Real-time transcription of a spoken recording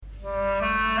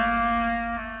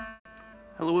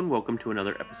Hello and welcome to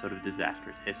another episode of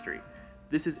Disastrous History.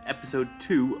 This is episode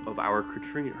 2 of our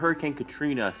Hurricane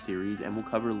Katrina series, and we'll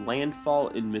cover landfall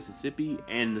in Mississippi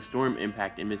and the storm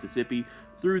impact in Mississippi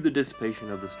through the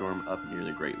dissipation of the storm up near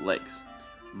the Great Lakes.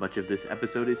 Much of this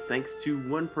episode is thanks to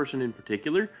one person in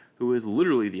particular, who is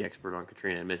literally the expert on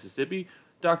Katrina in Mississippi,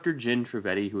 Dr. Jen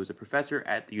Trivedi, who is a professor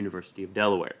at the University of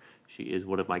Delaware. She is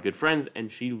one of my good friends,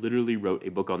 and she literally wrote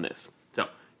a book on this. So,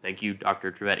 thank you,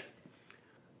 Dr. Trivedi.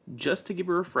 Just to give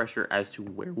a refresher as to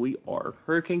where we are,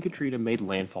 Hurricane Katrina made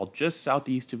landfall just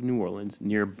southeast of New Orleans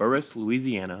near Burris,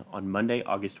 Louisiana on Monday,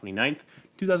 August 29th,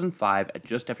 2005 at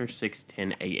just after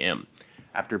 6:10 a.m.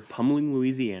 After pummeling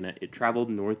Louisiana, it traveled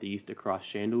northeast across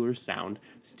Chandeleur Sound,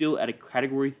 still at a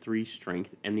Category 3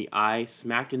 strength, and the eye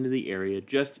smacked into the area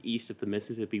just east of the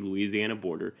Mississippi-Louisiana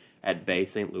border at Bay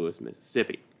St. Louis,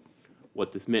 Mississippi.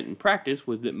 What this meant in practice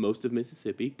was that most of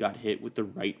Mississippi got hit with the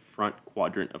right front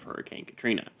quadrant of Hurricane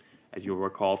Katrina. As you'll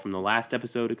recall from the last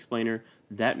episode explainer,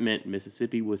 that meant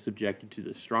Mississippi was subjected to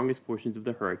the strongest portions of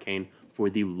the hurricane for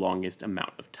the longest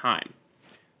amount of time.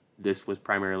 This was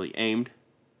primarily aimed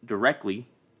directly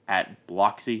at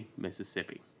Biloxi,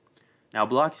 Mississippi. Now,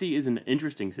 Biloxi is an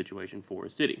interesting situation for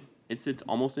a city. It sits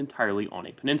almost entirely on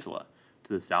a peninsula.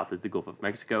 To the south is the Gulf of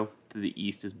Mexico, to the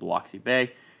east is Biloxi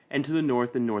Bay, and to the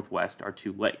north and northwest are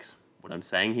two lakes. What I'm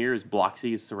saying here is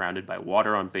Biloxi is surrounded by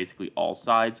water on basically all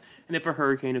sides, and if a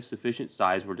hurricane of sufficient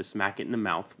size were to smack it in the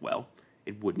mouth, well,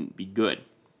 it wouldn't be good.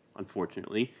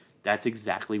 Unfortunately, that's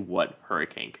exactly what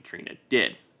Hurricane Katrina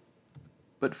did.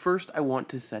 But first, I want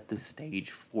to set the stage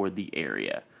for the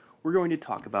area. We're going to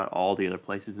talk about all the other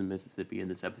places in Mississippi in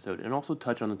this episode, and also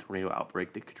touch on the tornado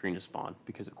outbreak that Katrina spawned,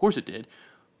 because of course it did.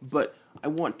 But I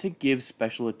want to give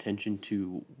special attention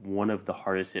to one of the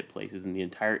hardest hit places in the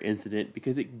entire incident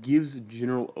because it gives a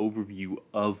general overview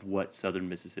of what southern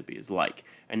Mississippi is like,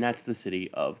 and that's the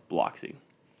city of Biloxi.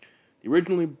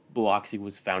 Originally, Biloxi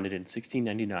was founded in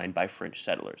 1699 by French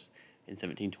settlers. In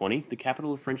 1720, the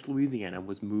capital of French Louisiana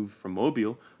was moved from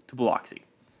Mobile to Biloxi.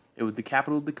 It was the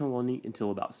capital of the colony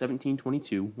until about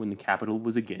 1722 when the capital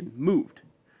was again moved.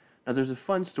 Now, there's a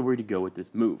fun story to go with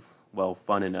this move. Well,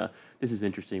 fun and this is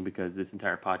interesting because this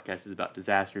entire podcast is about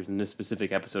disasters, and this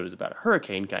specific episode is about a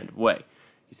hurricane kind of way.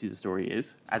 You see, the story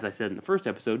is, as I said in the first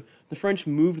episode, the French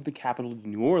moved the capital to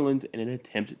New Orleans in an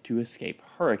attempt to escape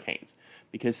hurricanes,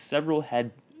 because several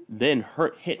had then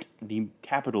hit the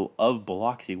capital of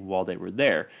Biloxi while they were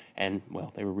there, and,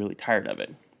 well, they were really tired of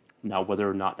it. Now, whether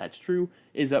or not that's true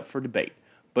is up for debate,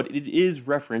 but it is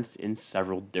referenced in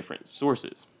several different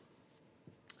sources.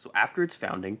 So after its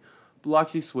founding,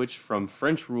 Biloxi switched from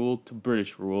French rule to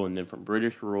British rule, and then from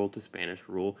British rule to Spanish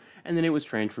rule, and then it was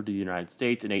transferred to the United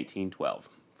States in 1812.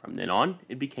 From then on,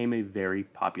 it became a very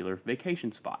popular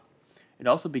vacation spot. It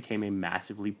also became a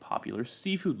massively popular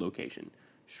seafood location.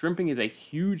 Shrimping is a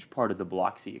huge part of the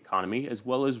Biloxi economy, as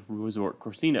well as resort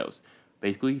casinos.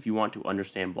 Basically, if you want to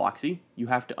understand Biloxi, you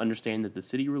have to understand that the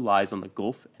city relies on the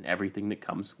Gulf and everything that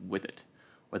comes with it.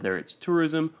 Whether it's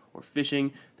tourism or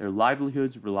fishing, their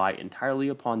livelihoods rely entirely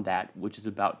upon that which is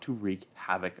about to wreak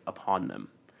havoc upon them.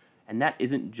 And that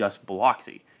isn't just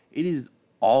Biloxi. It is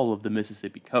all of the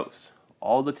Mississippi coast.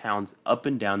 All the towns up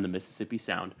and down the Mississippi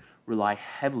Sound rely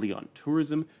heavily on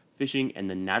tourism, fishing, and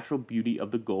the natural beauty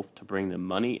of the Gulf to bring them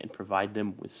money and provide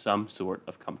them with some sort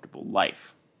of comfortable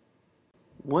life.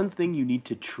 One thing you need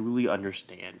to truly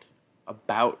understand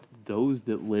about those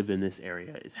that live in this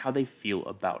area is how they feel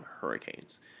about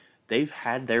hurricanes. They've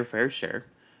had their fair share.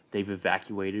 They've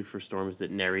evacuated for storms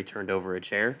that nary turned over a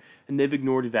chair, and they've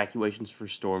ignored evacuations for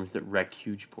storms that wrecked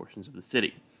huge portions of the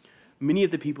city. Many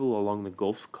of the people along the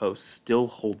Gulf Coast still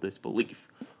hold this belief.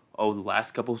 Oh, the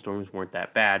last couple of storms weren't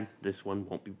that bad. This one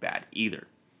won't be bad either.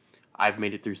 I've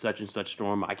made it through such and such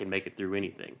storm. I can make it through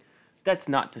anything. That's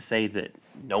not to say that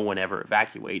no one ever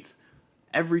evacuates.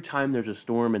 Every time there's a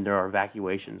storm and there are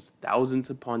evacuations, thousands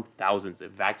upon thousands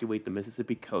evacuate the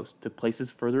Mississippi coast to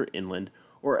places further inland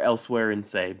or elsewhere in,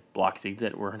 say, Biloxi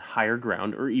that were on higher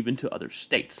ground or even to other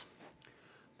states.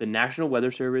 The National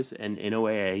Weather Service and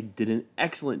NOAA did an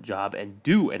excellent job and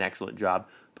do an excellent job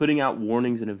putting out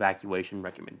warnings and evacuation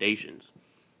recommendations.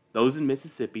 Those in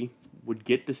Mississippi would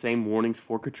get the same warnings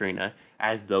for Katrina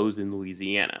as those in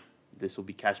Louisiana. This will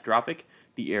be catastrophic.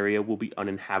 The area will be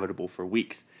uninhabitable for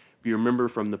weeks. If you remember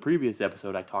from the previous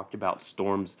episode, I talked about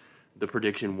storms. The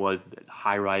prediction was that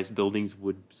high-rise buildings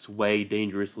would sway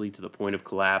dangerously to the point of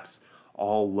collapse.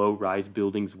 All low-rise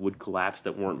buildings would collapse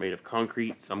that weren't made of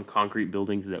concrete. Some concrete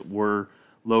buildings that were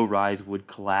low-rise would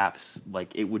collapse.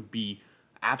 Like, it would be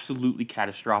absolutely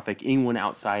catastrophic. Anyone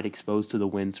outside exposed to the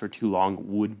winds for too long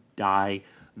would die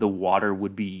The water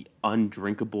would be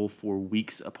undrinkable for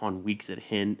weeks upon weeks at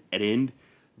end.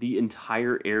 The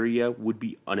entire area would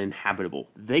be uninhabitable.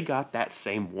 They got that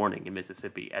same warning in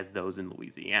Mississippi as those in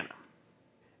Louisiana.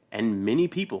 And many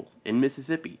people in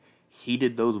Mississippi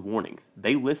heeded those warnings.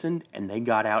 They listened and they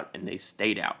got out and they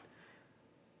stayed out.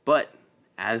 But,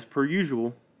 as per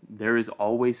usual, there is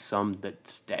always some that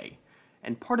stay.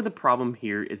 And part of the problem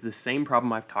here is the same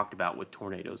problem I've talked about with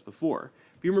tornadoes before.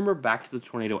 If you remember back to the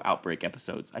tornado outbreak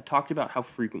episodes, I talked about how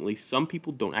frequently some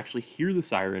people don't actually hear the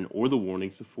siren or the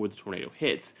warnings before the tornado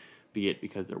hits, be it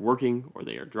because they're working, or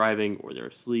they are driving, or they're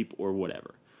asleep, or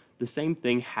whatever. The same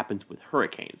thing happens with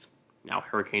hurricanes. Now,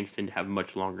 hurricanes tend to have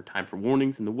much longer time for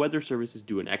warnings, and the weather services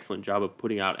do an excellent job of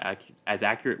putting out as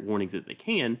accurate warnings as they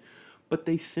can, but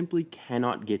they simply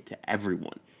cannot get to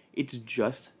everyone. It's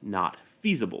just not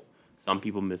feasible. Some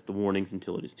people miss the warnings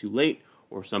until it is too late,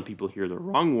 or some people hear the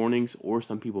wrong warnings, or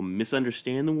some people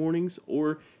misunderstand the warnings,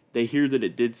 or they hear that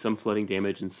it did some flooding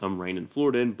damage and some rain in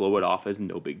Florida and blow it off as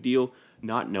no big deal,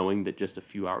 not knowing that just a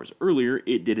few hours earlier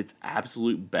it did its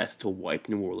absolute best to wipe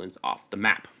New Orleans off the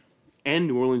map. And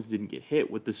New Orleans didn't get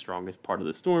hit with the strongest part of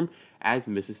the storm, as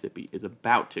Mississippi is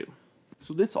about to.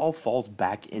 So this all falls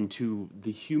back into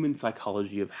the human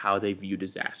psychology of how they view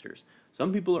disasters.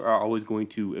 Some people are always going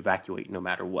to evacuate no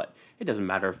matter what. It doesn't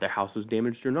matter if their house was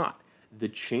damaged or not. The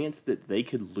chance that they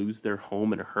could lose their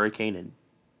home in a hurricane and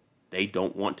they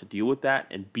don't want to deal with that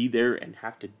and be there and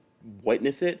have to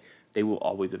witness it, they will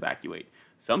always evacuate.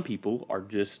 Some people are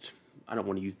just, I don't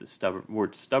want to use the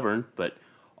word stubborn, but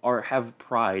have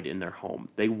pride in their home.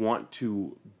 They want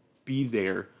to be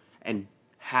there and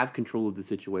have control of the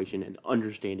situation and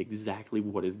understand exactly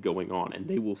what is going on, and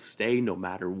they will stay no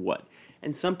matter what.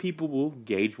 And some people will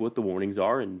gauge what the warnings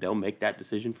are, and they'll make that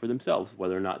decision for themselves,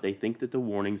 whether or not they think that the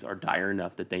warnings are dire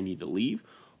enough that they need to leave,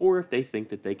 or if they think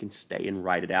that they can stay and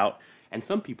ride it out. And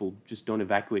some people just don't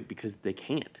evacuate because they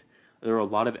can't. There are a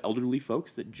lot of elderly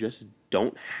folks that just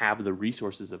don't have the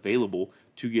resources available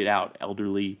to get out.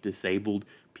 Elderly, disabled,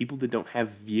 people that don't have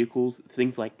vehicles,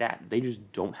 things like that. They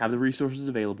just don't have the resources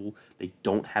available. They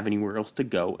don't have anywhere else to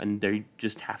go, and they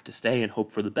just have to stay and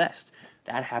hope for the best.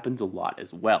 That happens a lot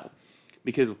as well.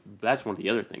 Because that's one of the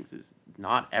other things, is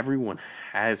not everyone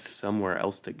has somewhere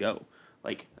else to go.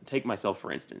 Like, take myself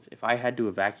for instance. If I had to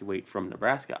evacuate from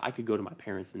Nebraska, I could go to my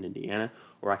parents in Indiana,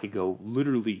 or I could go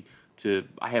literally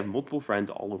I have multiple friends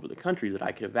all over the country that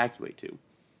I could evacuate to.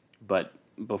 But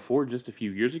before, just a few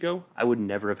years ago, I would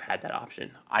never have had that option.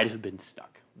 I'd have been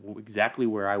stuck exactly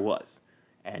where I was,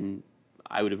 and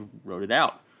I would have wrote it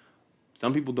out.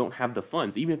 Some people don't have the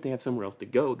funds. Even if they have somewhere else to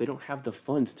go, they don't have the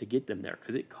funds to get them there,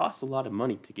 because it costs a lot of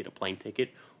money to get a plane ticket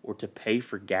or to pay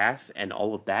for gas and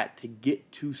all of that to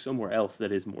get to somewhere else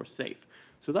that is more safe.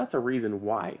 So that's a reason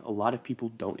why a lot of people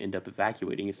don't end up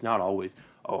evacuating. It's not always,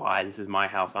 this is my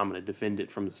house, I'm going to defend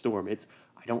it from the storm. It's,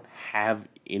 I don't have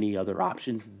any other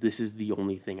options. This is the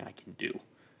only thing I can do.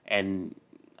 And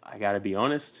I got to be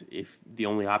honest, if the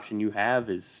only option you have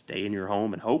is stay in your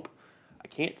home and hope, I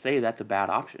can't say that's a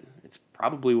bad option. It's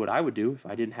probably what I would do if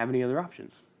I didn't have any other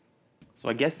options. So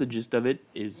I guess the gist of it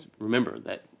is, remember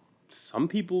that some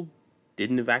people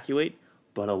didn't evacuate,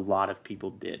 but a lot of people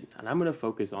did. And I'm going to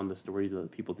focus on the stories of the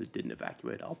people that didn't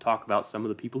evacuate. I'll talk about some of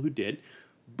the people who did,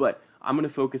 but I'm going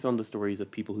to focus on the stories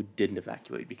of people who didn't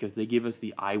evacuate, because they give us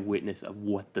the eyewitness of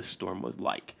what the storm was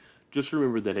like. Just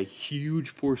remember that a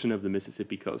huge portion of the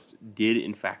Mississippi coast did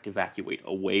in fact evacuate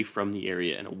away from the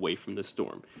area and away from the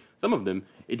storm. Some of them,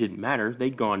 it didn't matter.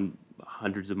 They'd gone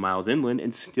hundreds of miles inland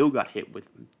and still got hit with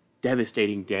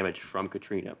devastating damage from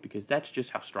Katrina, because that's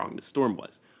just how strong the storm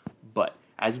was. But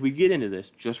as we get into this,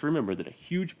 just remember that a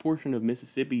huge portion of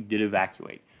Mississippi did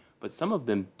evacuate, but some of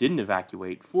them didn't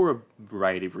evacuate for a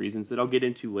variety of reasons that I'll get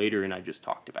into later and I just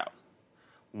talked about.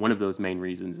 One of those main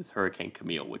reasons is Hurricane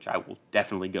Camille, which I will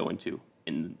definitely go into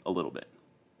in a little bit.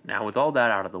 Now, with all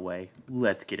that out of the way,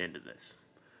 let's get into this.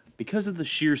 Because of the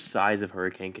sheer size of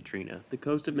Hurricane Katrina, the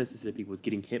coast of Mississippi was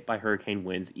getting hit by hurricane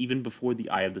winds even before the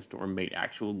eye of the storm made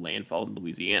actual landfall in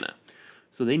Louisiana.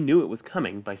 So they knew it was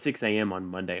coming by 6 a.m. on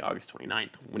Monday, August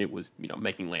 29th, when it was,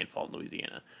 making landfall in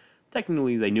Louisiana.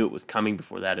 Technically, they knew it was coming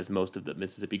before that, as most of the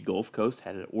Mississippi Gulf Coast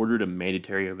had ordered a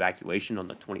mandatory evacuation on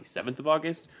the 27th of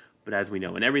August, but as we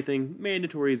know in everything,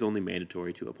 mandatory is only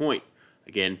mandatory to a point.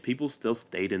 Again, people still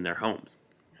stayed in their homes.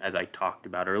 As I talked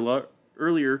about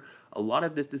earlier, a lot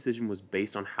of this decision was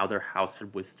based on how their house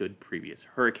had withstood previous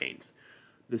hurricanes.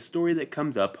 The story that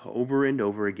comes up over and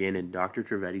over again in Dr.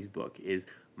 Trivedi's book is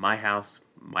my house,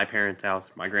 my parents' house,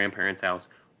 my grandparents' house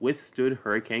withstood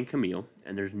Hurricane Camille,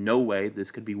 and there's no way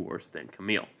this could be worse than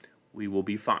Camille. We will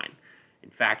be fine. In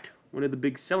fact, one of the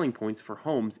big selling points for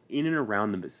homes in and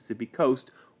around the Mississippi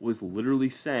coast was literally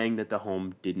saying that the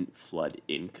home didn't flood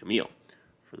in Camille.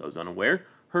 For those unaware,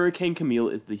 Hurricane Camille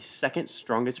is the second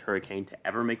strongest hurricane to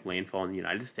ever make landfall in the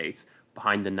United States,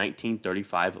 behind the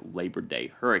 1935 Labor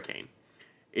Day hurricane.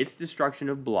 Its destruction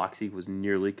of Biloxi was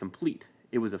nearly complete.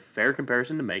 It was a fair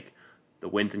comparison to make. The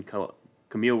winds in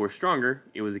Camille were stronger.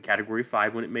 It was a Category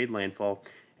 5 when it made landfall,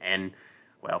 and,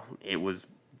 well, it was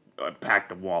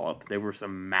packed a wallop. There were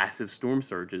some massive storm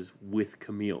surges with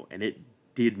Camille, and it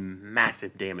did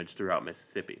massive damage throughout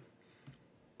Mississippi.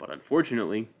 But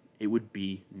unfortunately, it would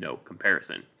be no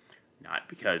comparison. Not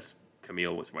because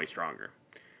Camille was way stronger.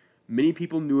 Many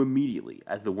people knew immediately,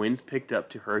 as the winds picked up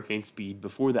to hurricane speed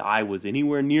before the eye was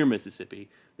anywhere near Mississippi,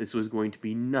 this was going to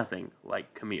be nothing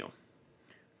like Camille.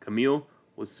 Camille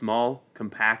was small,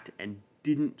 compact, and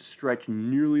didn't stretch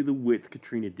nearly the width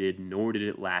Katrina did, nor did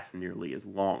it last nearly as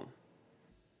long.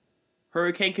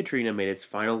 Hurricane Katrina made its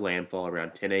final landfall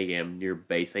around 10 a.m. near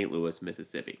Bay St. Louis,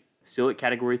 Mississippi. Still at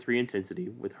Category 3 intensity,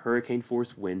 with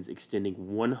hurricane-force winds extending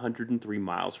 103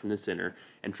 miles from the center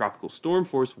and tropical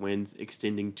storm-force winds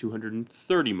extending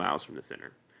 230 miles from the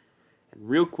center. And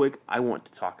real quick, I want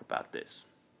to talk about this.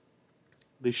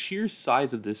 The sheer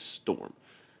size of this storm,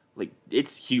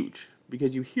 it's huge,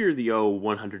 because you hear the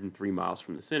 103 miles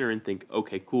from the center and think,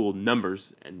 okay, cool,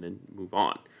 numbers, and then move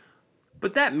on.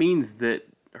 But that means that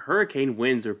hurricane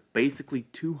winds are basically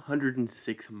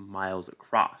 206 miles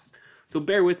across. So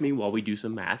bear with me while we do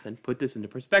some math and put this into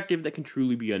perspective that can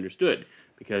truly be understood.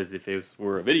 Because if this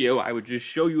were a video, I would just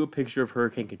show you a picture of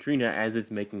Hurricane Katrina as it's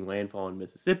making landfall in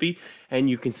Mississippi, and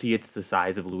you can see it's the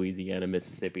size of Louisiana,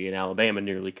 Mississippi, and Alabama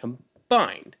nearly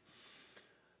combined.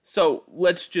 So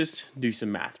let's just do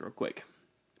some math real quick.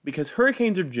 Because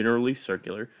hurricanes are generally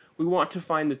circular, we want to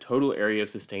find the total area of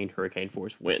sustained hurricane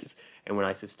force winds. And when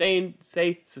I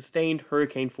say sustained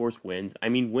hurricane force winds, I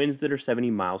mean winds that are 70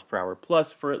 miles per hour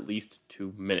plus for at least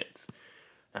 2 minutes.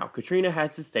 Now, Katrina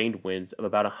had sustained winds of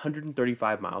about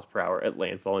 135 miles per hour at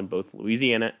landfall in both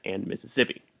Louisiana and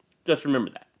Mississippi. Just remember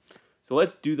that. So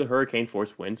let's do the hurricane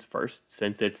force winds first,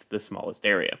 since it's the smallest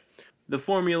area. The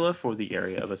formula for the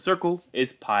area of a circle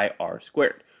is pi r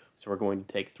squared. So we're going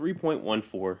to take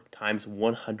 3.14 times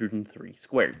 103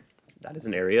 squared. That is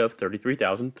an area of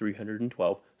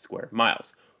 33,312 square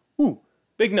miles. Ooh,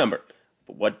 big number.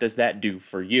 But what does that do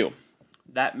for you?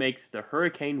 That makes the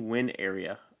hurricane wind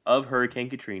area of Hurricane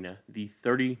Katrina the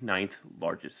 39th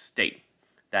largest state.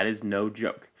 That is no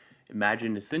joke.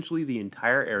 Imagine essentially the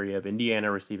entire area of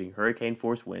Indiana receiving hurricane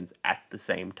force winds at the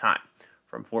same time,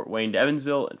 from Fort Wayne to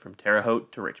Evansville and from Terre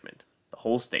Haute to Richmond. The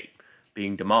whole state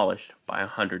being demolished by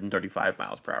 135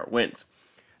 miles per hour winds.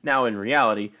 Now, in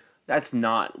reality, that's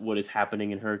not what is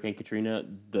happening in Hurricane Katrina.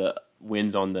 The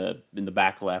winds in the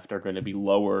back left are going to be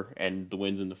lower, and the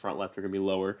winds in the front left are going to be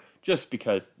lower, just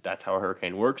because that's how a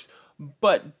hurricane works.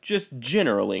 But just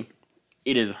generally,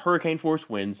 it is hurricane force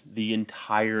winds the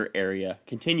entire area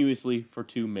continuously for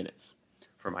 2 minutes.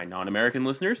 For my non-American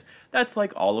listeners, that's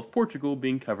like all of Portugal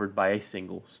being covered by a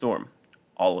single storm.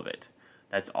 All of it.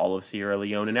 That's all of Sierra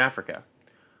Leone in Africa.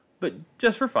 But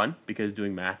just for fun, because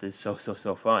doing math is so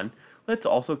fun, let's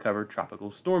also cover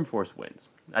tropical storm force winds.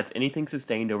 That's anything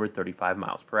sustained over 35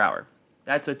 miles per hour.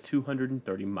 That's a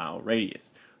 230 mile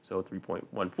radius. So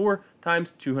 3.14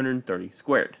 times 230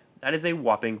 squared. That is a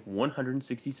whopping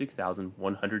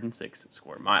 166,106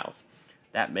 square miles.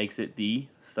 That makes it the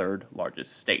third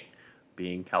largest state,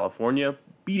 beating California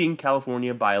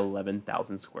by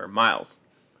 11,000 square miles.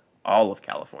 All of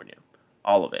California.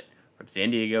 All of it, from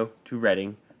San Diego to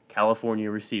Redding,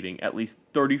 California receiving at least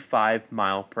 35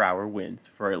 mile per hour winds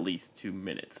for at least 2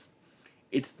 minutes.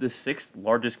 It's the sixth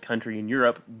largest country in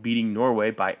Europe, beating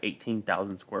Norway by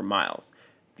 18,000 square miles.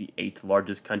 The eighth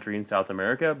largest country in South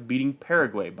America, beating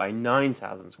Paraguay by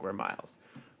 9,000 square miles.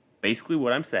 Basically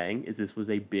what I'm saying is this was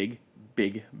a big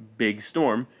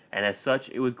storm, and as such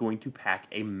it was going to pack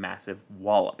a massive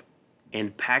wallop.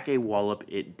 And pack a wallop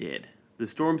it did. The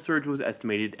storm surge was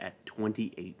estimated at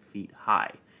 28 feet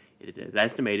high. It is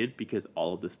estimated because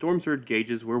all of the storm surge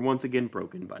gauges were once again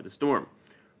broken by the storm.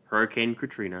 Hurricane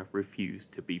Katrina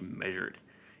refused to be measured.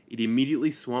 It immediately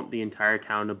swamped the entire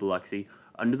town of Biloxi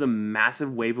under the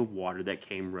massive wave of water that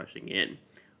came rushing in.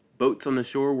 Boats on the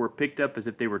shore were picked up as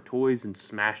if they were toys and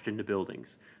smashed into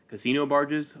buildings. Casino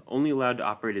barges, only allowed to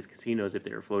operate as casinos if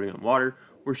they were floating on water,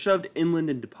 were shoved inland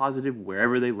and deposited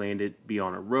wherever they landed, be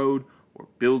on a road, or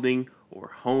building, or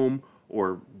home,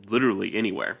 or literally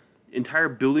anywhere. Entire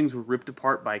buildings were ripped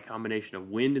apart by a combination of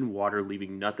wind and water,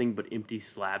 leaving nothing but empty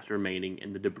slabs remaining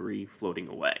and the debris floating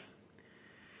away.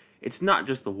 It's not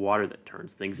just the water that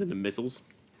turns things into missiles.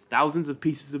 Thousands of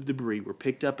pieces of debris were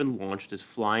picked up and launched as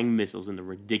flying missiles in the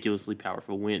ridiculously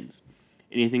powerful winds.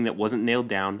 Anything that wasn't nailed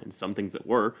down, and some things that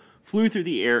were, flew through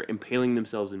the air, impaling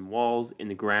themselves in walls, in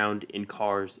the ground, in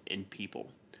cars, in people.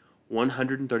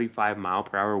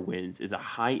 135-mile-per-hour winds is a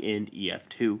high-end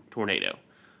EF2 tornado.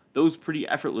 Those pretty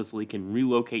effortlessly can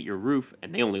relocate your roof,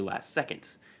 and they only last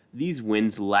seconds. These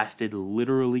winds lasted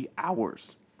literally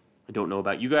hours. I don't know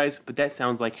about you guys, but that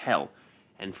sounds like hell.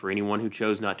 And for anyone who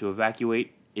chose not to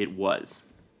evacuate, it was.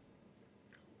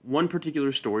 One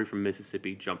particular story from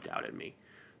Mississippi jumped out at me.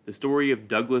 The story of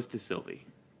Douglas DeSilvey.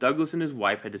 Douglas and his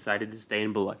wife had decided to stay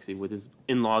in Biloxi with his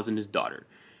in-laws and his daughter.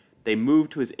 They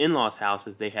moved to his in-laws' house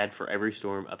as they had for every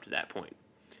storm up to that point.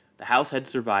 The house had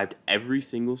survived every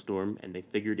single storm, and they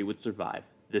figured it would survive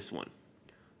this one.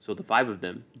 So the five of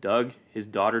them, Doug, his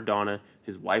daughter Donna,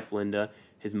 his wife Linda,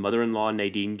 his mother-in-law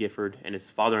Nadine Gifford, and his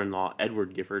father-in-law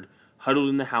Edward Gifford, huddled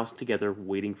in the house together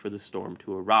waiting for the storm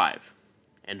to arrive.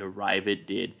 And arrive it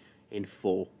did in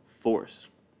full force.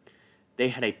 They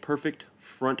had a perfect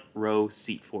front row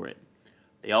seat for it.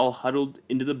 They all huddled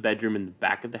into the bedroom in the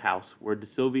back of the house where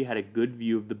DeSilvey had a good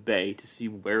view of the bay to see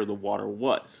where the water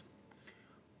was.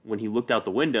 When he looked out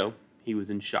the window, he was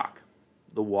in shock.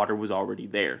 The water was already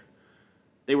there.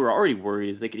 They were already worried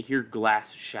as they could hear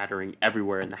glass shattering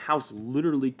everywhere and the house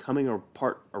literally coming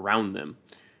apart around them.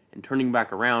 And turning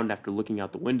back around after looking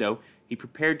out the window, he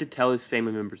prepared to tell his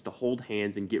family members to hold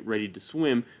hands and get ready to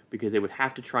swim because they would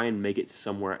have to try and make it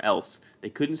somewhere else. They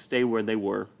couldn't stay where they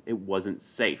were. It wasn't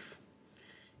safe.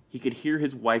 He could hear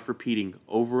his wife repeating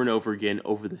over and over again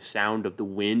over the sound of the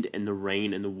wind and the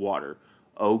rain and the water,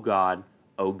 "Oh God,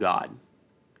 oh God."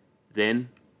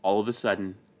 Then, all of a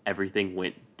sudden, everything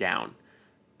went down.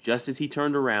 Just as he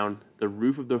turned around, the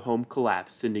roof of their home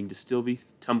collapsed, sending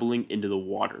DeSilvey tumbling into the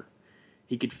water.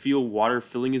 He could feel water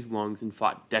filling his lungs and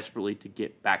fought desperately to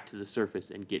get back to the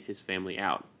surface and get his family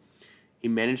out. He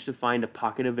managed to find a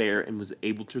pocket of air and was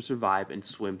able to survive and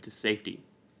swim to safety.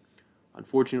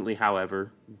 Unfortunately,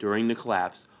 however, during the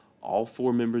collapse, all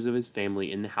four members of his family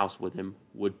in the house with him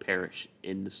would perish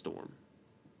in the storm.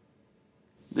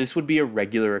 This would be a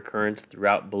regular occurrence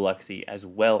throughout Biloxi as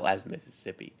well as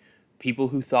Mississippi. People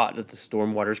who thought that the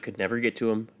storm waters could never get to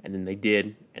them, and then they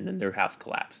did, and then their house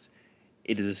collapsed.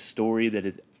 It is a story that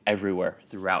is everywhere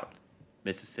throughout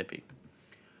Mississippi.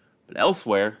 But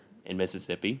elsewhere in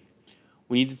Mississippi,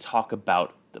 we need to talk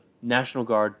about the National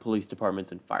Guard, police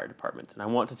departments, and fire departments. And I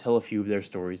want to tell a few of their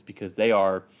stories because they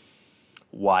are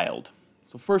wild.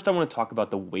 So first I want to talk about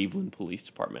the Waveland Police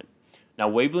Department. Now,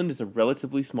 Waveland is a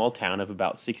relatively small town of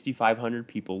about 6,500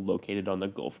 people located on the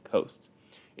Gulf Coast.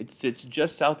 It sits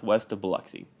just southwest of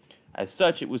Biloxi. As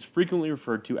such, it was frequently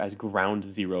referred to as Ground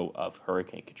Zero of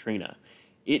Hurricane Katrina.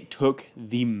 It took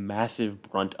the massive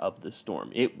brunt of the storm.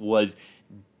 It was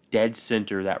dead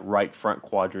center, that right front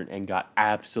quadrant, and got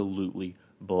absolutely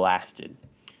blasted.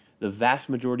 The vast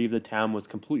majority of the town was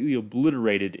completely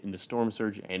obliterated in the storm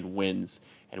surge and winds.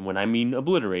 And when I mean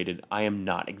obliterated, I am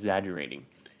not exaggerating.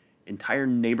 Entire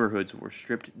neighborhoods were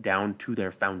stripped down to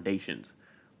their foundations.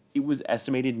 It was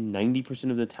estimated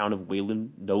 90% of the town of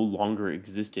Waveland no longer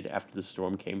existed after the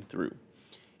storm came through.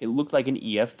 It looked like an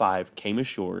EF5 came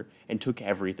ashore and took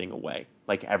everything away.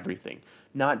 Like everything.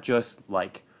 Not just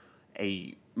like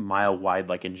a mile wide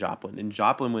like in Joplin. In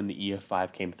Joplin, when the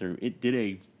EF5 came through, it did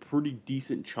a pretty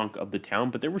decent chunk of the town,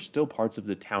 but there were still parts of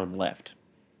the town left.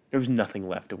 There was nothing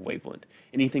left of Waveland.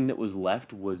 Anything that was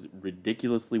left was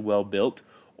ridiculously well built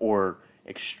or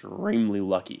extremely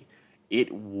lucky.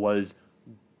 It was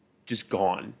just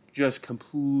gone. Just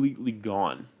completely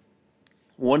gone.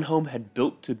 One home had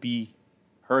built to be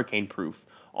hurricane-proof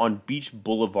on Beach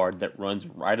Boulevard that runs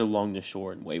right along the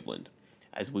shore in Waveland.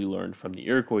 As we learned from the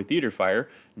Iroquois Theater fire,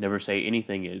 never say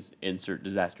anything is insert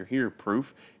disaster here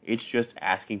proof. It's just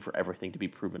asking for everything to be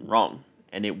proven wrong.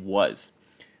 And it was.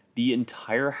 The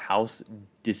entire house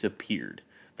disappeared.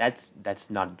 That's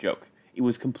not a joke. It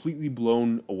was completely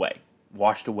blown away.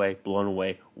 Washed away, blown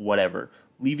away, whatever.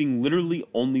 Leaving literally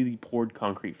only the poured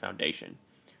concrete foundation.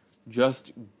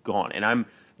 Just gone. And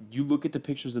you look at the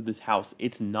pictures of this house,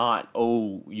 it's not,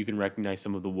 oh, you can recognize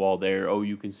some of the wall there, oh,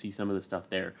 you can see some of the stuff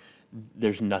there.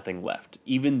 There's nothing left.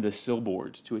 Even the sill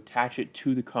boards to attach it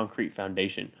to the concrete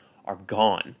foundation are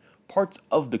gone. Parts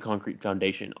of the concrete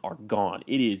foundation are gone.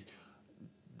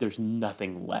 There's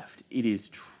nothing left. It is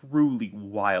truly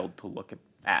wild to look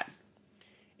at.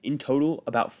 In total,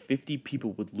 about 50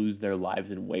 people would lose their lives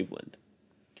in Waveland.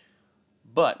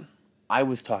 But I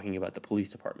was talking about the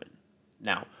police department.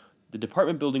 Now, the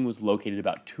department building was located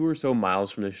about 2 or so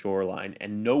miles from the shoreline,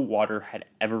 and no water had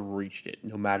ever reached it,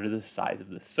 no matter the size of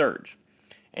the surge.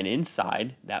 And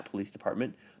inside that police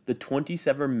department, The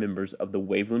 27 members of the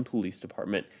Waveland Police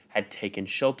Department had taken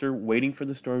shelter, waiting for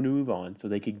the storm to move on so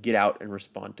they could get out and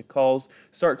respond to calls,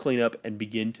 start cleanup, and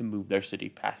begin to move their city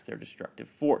past their destructive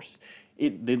force.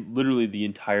 Literally, the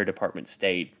entire department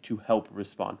stayed to help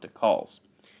respond to calls.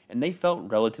 And they felt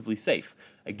relatively safe.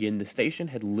 Again, the station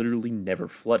had literally never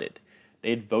flooded.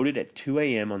 They had voted at 2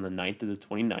 a.m. on the 9th of the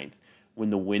 29th, when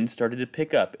the wind started to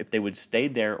pick up, if they would stay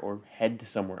there or head to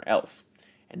somewhere else.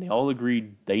 And they all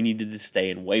agreed they needed to stay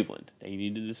in Waveland. They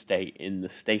needed to stay in the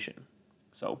station.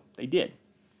 So they did.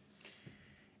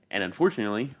 And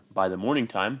unfortunately, by the morning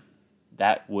time,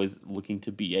 that was looking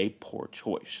to be a poor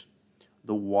choice.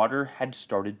 The water had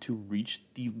started to reach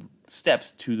the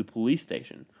steps to the police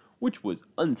station, which was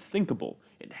unthinkable.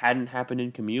 It hadn't happened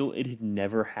in Camille. It had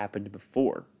never happened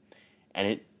before. And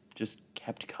it just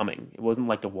kept coming. It wasn't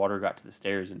like the water got to the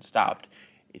stairs and stopped.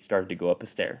 It started to go up a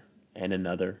stair, and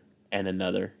another, and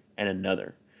another, and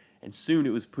another. And soon it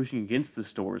was pushing against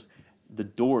the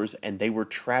doors, and they were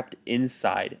trapped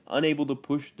inside, unable to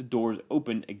push the doors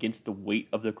open against the weight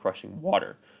of the crushing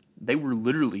water. They were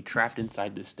literally trapped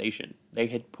inside the station. They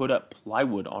had put up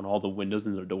plywood on all the windows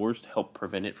and the doors to help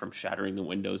prevent it from shattering the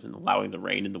windows and allowing the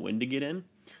rain and the wind to get in.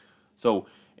 So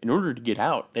in order to get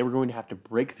out, they were going to have to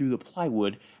break through the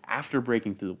plywood after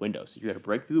breaking through the window. So you had to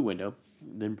break through the window,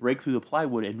 then break through the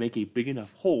plywood and make a big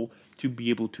enough hole to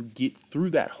be able to get through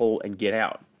that hole and get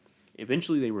out.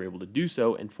 Eventually they were able to do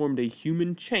so and formed a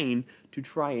human chain to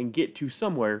try and get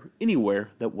to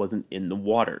anywhere that wasn't in the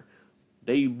water.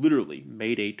 They literally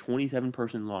made a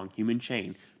 27-person long human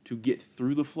chain to get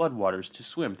through the floodwaters, to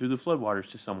swim through the floodwaters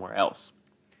to somewhere else.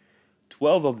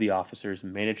 12 of the officers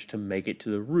managed to make it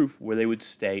to the roof where they would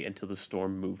stay until the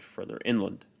storm moved further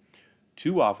inland.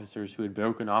 2 officers who had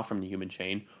broken off from the human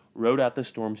chain rode out the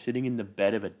storm sitting in the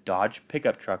bed of a Dodge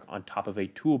pickup truck on top of a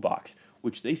toolbox,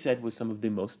 which they said was some of the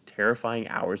most terrifying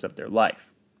hours of their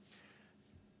life.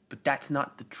 But that's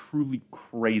not the truly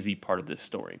crazy part of this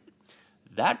story.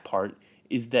 That part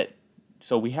is that,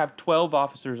 so we have 12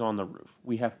 officers on the roof.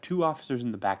 We have 2 officers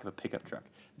in the back of a pickup truck.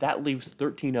 That leaves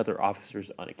 13 other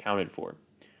officers unaccounted for.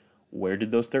 Where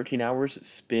did those 13 hours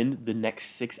spend the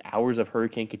next 6 hours of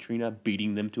Hurricane Katrina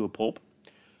beating them to a pulp?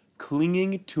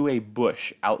 Clinging to a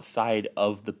bush outside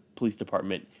of the police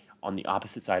department on the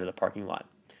opposite side of the parking lot.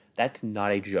 That's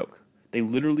not a joke. They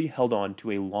literally held on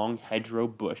to a long hedgerow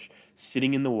bush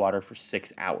sitting in the water for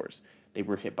 6 hours. They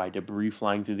were hit by debris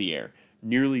flying through the air,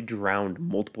 nearly drowned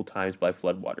multiple times by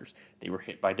floodwaters. They were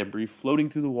hit by debris floating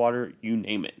through the water, you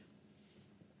name it.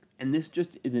 And this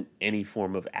just isn't any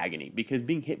form of agony, because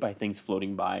being hit by things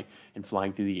floating by and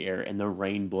flying through the air and the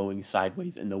rain blowing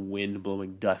sideways and the wind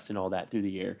blowing dust and all that through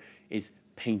the air is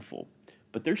painful.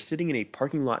 But they're sitting in a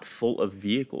parking lot full of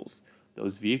vehicles.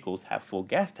 Those vehicles have full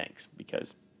gas tanks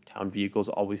because town vehicles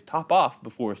always top off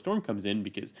before a storm comes in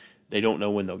because they don't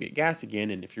know when they'll get gas again,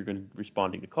 and if you're going to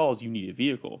responding to calls, you need a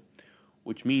vehicle.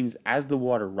 Which means as the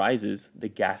water rises, the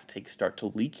gas tanks start to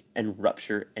leak and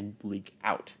rupture and leak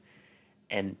out.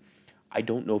 And I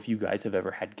don't know if you guys have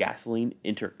ever had gasoline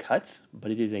enter cuts,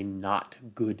 but it is a not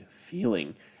good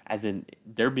feeling. As in,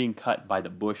 they're being cut by the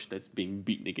bush that's being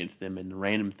beaten against them and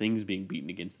random things being beaten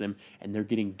against them, and they're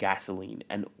getting gasoline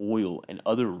and oil and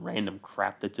other random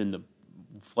crap that's in the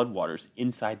floodwaters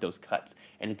inside those cuts,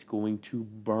 and it's going to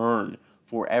burn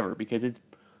forever because it's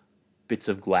bits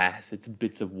of glass, it's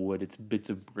bits of wood, it's bits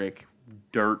of brick,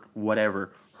 dirt,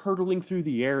 whatever, hurtling through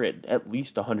the air at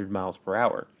least 100 miles per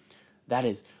hour. That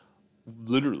is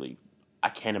literally, I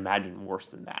can't imagine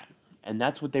worse than that. And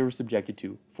that's what they were subjected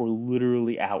to for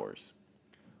literally hours.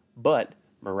 But,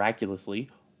 miraculously,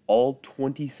 all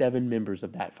 27 members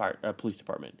of that police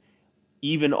department,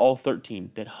 even all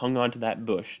 13 that hung onto that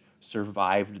bush,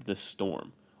 survived the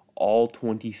storm. All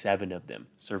 27 of them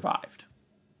survived.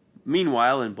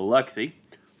 Meanwhile, in Biloxi,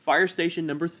 fire station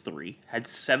number 3 had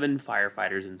 7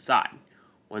 firefighters inside.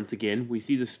 Once again, we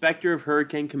see the specter of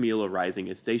Hurricane Camille arising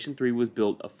as Station 3 was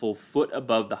built a full foot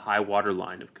above the high water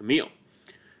line of Camille.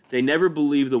 They never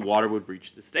believed the water would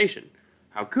reach the station.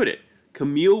 How could it?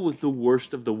 Camille was the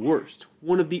worst of the worst,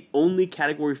 one of the only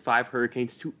Category 5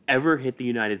 hurricanes to ever hit the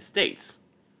United States.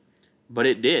 But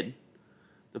it did.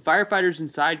 The firefighters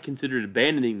inside considered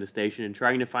abandoning the station and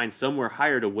trying to find somewhere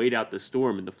higher to wait out the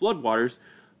storm and the floodwaters,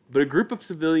 but a group of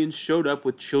civilians showed up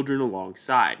with children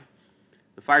alongside.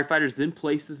 The firefighters then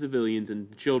placed the civilians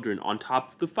and the children on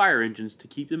top of the fire engines to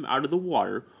keep them out of the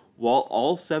water, while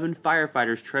all 7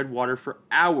 firefighters tread water for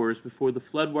hours before the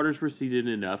floodwaters receded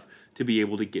enough to be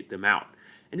able to get them out.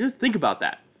 And just think about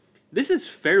that. This is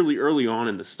fairly early on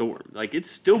in the storm.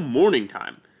 It's still morning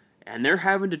time, and they're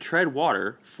having to tread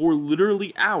water for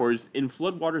literally hours in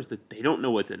floodwaters that they don't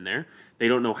know what's in there. They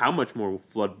don't know how much more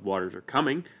flood waters are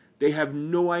coming. They have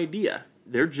no idea.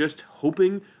 They're just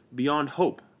hoping beyond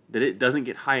hope that it doesn't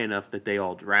get high enough that they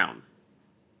all drown.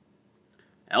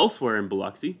 Elsewhere in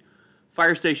Biloxi,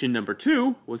 fire station number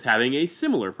 2 was having a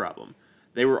similar problem.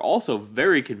 They were also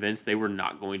very convinced they were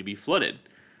not going to be flooded.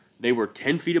 They were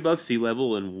 10 feet above sea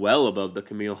level and well above the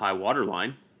Camille High water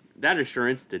line. That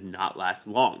assurance did not last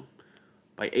long.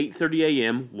 By 8:30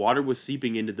 a.m., water was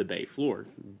seeping into the bay floor.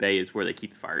 The bay is where they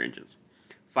keep the fire engines.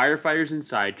 Firefighters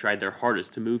inside tried their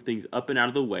hardest to move things up and out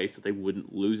of the way so they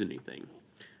wouldn't lose anything.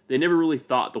 They never really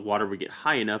thought the water would get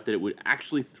high enough that it would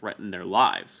actually threaten their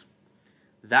lives.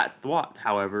 That thought,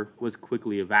 however, was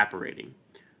quickly evaporating.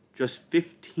 Just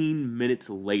 15 minutes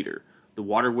later, the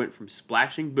water went from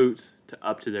splashing boots to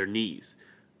up to their knees.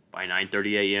 By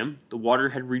 9:30 a.m., the water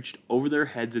had reached over their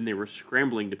heads and they were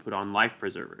scrambling to put on life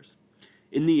preservers.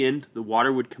 In the end, the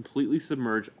water would completely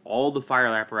submerge all the fire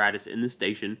apparatus in the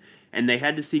station, and they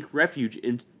had to seek refuge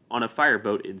on a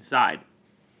fireboat inside.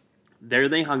 There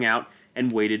they hung out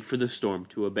and waited for the storm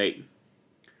to abate.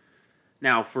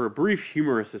 Now, for a brief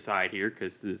humorous aside here,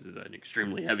 because this is an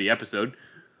extremely heavy episode,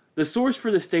 the source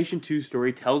for the Station 2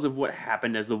 story tells of what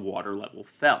happened as the water level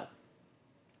fell.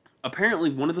 Apparently,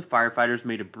 one of the firefighters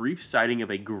made a brief sighting of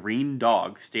a green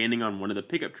dog standing on one of the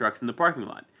pickup trucks in the parking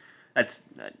lot.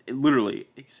 Literally,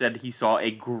 he said he saw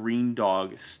a green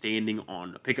dog standing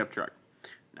on a pickup truck.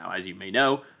 Now, as you may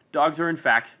know, dogs are in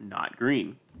fact not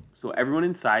green. So everyone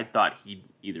inside thought he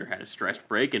either had a stress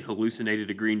break and hallucinated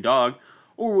a green dog,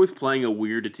 or was playing a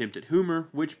weird attempt at humor,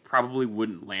 which probably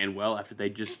wouldn't land well after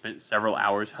they'd just spent several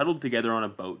hours huddled together on a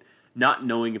boat, not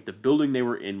knowing if the building they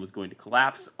were in was going to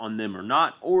collapse on them or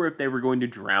not, or if they were going to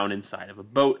drown inside of a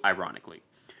boat, ironically.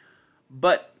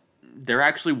 But there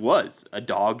actually was a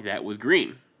dog that was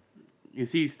green. You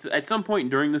see, at some point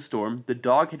during the storm, the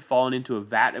dog had fallen into a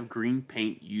vat of green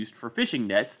paint used for fishing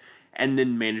nets, and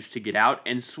then managed to get out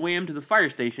and swam to the fire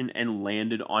station and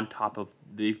landed on top of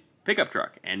the pickup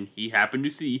truck, and he happened to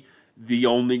see the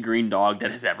only green dog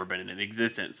that has ever been in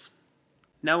existence.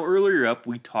 Now, earlier up,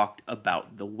 we talked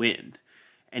about the wind,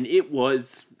 and it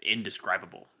was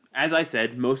indescribable. As I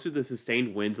said, most of the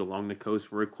sustained winds along the coast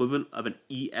were equivalent of an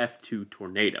EF2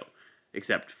 tornado,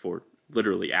 except for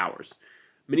literally hours.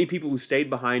 Many people who stayed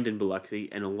behind in Biloxi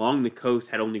and along the coast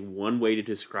had only one way to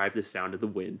describe the sound of the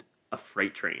wind: a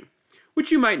freight train.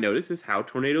 Which you might notice is how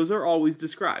tornadoes are always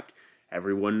described.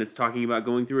 Everyone that's talking about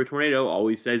going through a tornado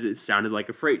always says it sounded like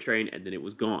a freight train and then it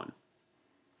was gone.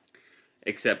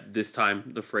 Except this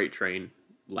time, the freight train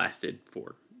lasted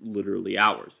for literally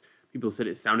hours. People said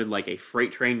it sounded like a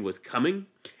freight train was coming,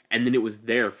 and then it was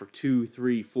there for 2,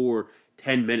 3, 4,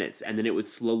 10 minutes, and then it would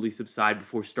slowly subside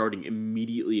before starting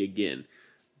immediately again.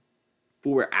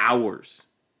 For hours,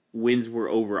 winds were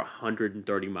over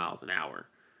 130 miles an hour.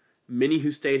 Many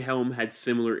who stayed home had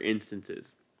similar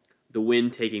instances. The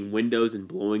wind taking windows and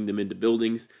blowing them into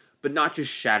buildings, but not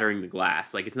just shattering the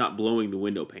glass. Like, it's not blowing the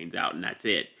window panes out and that's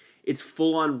it. It's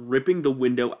full on ripping the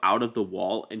window out of the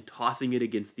wall and tossing it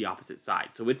against the opposite side.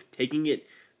 So it's taking it,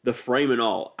 the frame and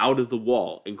all, out of the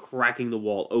wall and cracking the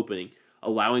wall opening,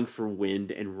 allowing for wind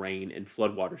and rain and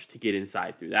floodwaters to get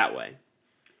inside through that way.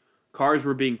 Cars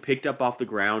were being picked up off the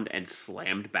ground and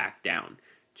slammed back down.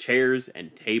 Chairs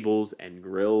and tables and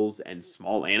grills and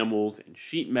small animals and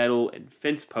sheet metal and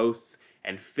fence posts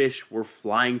and fish were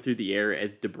flying through the air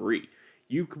as debris.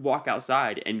 You could walk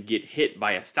outside and get hit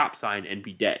by a stop sign and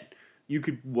be dead. You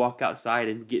could walk outside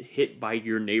and get hit by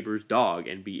your neighbor's dog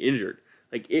and be injured.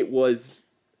 Like, it was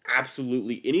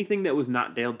absolutely anything that was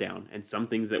not nailed down, and some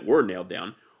things that were nailed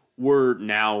down were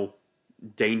now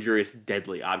dangerous,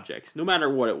 deadly objects, no matter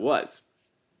what it was.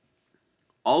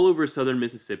 All over southern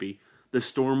Mississippi, the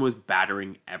storm was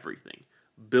battering everything.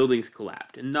 Buildings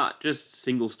collapsed, and not just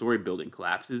single-story building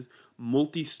collapses.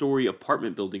 Multi-story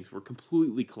apartment buildings were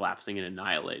completely collapsing and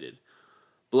annihilated.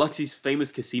 Biloxi's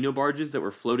famous casino barges that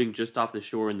were floating just off the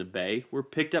shore in the bay were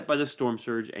picked up by the storm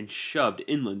surge and shoved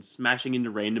inland, smashing into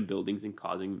random buildings and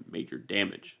causing major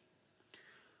damage.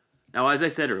 Now, as I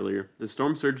said earlier, the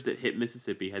storm surge that hit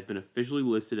Mississippi has been officially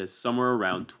listed as somewhere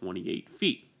around 28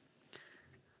 feet.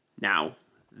 Now,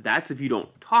 that's if you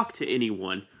don't talk to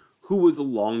anyone who was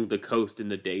along the coast in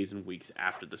the days and weeks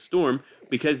after the storm,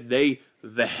 because they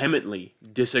vehemently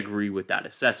disagree with that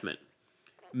assessment.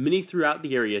 Many throughout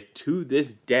the area to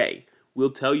this day will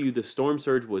tell you the storm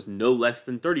surge was no less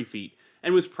than 30 feet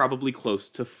and was probably close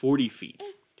to 40 feet.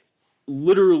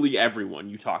 Literally everyone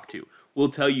you talk to will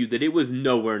tell you that it was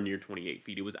nowhere near 28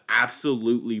 feet. It was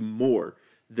absolutely more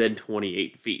than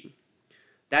 28 feet.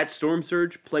 That storm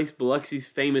surge placed Biloxi's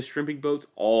famous shrimping boats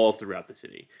all throughout the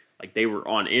city. Like, they were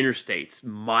on interstates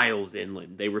miles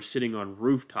inland. They were sitting on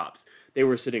rooftops. They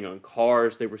were sitting on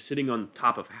cars. They were sitting on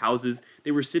top of houses.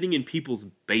 They were sitting in people's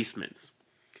basements.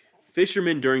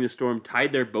 Fishermen during the storm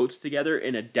tied their boats together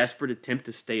in a desperate attempt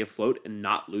to stay afloat and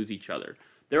not lose each other.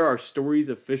 There are stories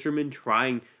of fishermen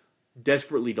trying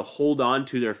desperately to hold on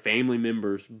to their family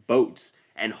members' boats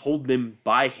and hold them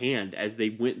by hand as they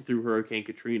went through Hurricane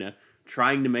Katrina,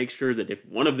 trying to make sure that if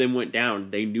one of them went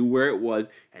down, they knew where it was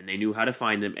and they knew how to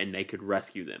find them and they could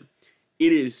rescue them.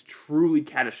 It is truly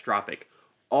catastrophic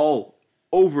all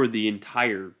over the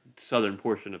entire southern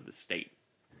portion of the state.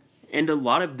 And a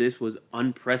lot of this was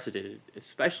unprecedented,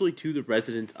 especially to the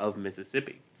residents of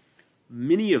Mississippi.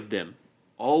 Many of them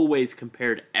always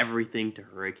compared everything to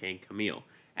Hurricane Camille,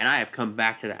 and I have come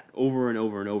back to that over and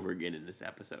over and over again in this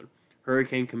episode.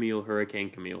 Hurricane Camille, Hurricane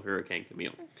Camille, Hurricane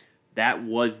Camille. That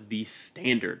was the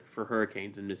standard for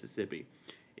hurricanes in Mississippi.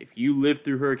 If you lived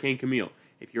through Hurricane Camille,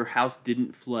 if your house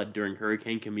didn't flood during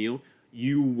Hurricane Camille,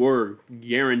 you were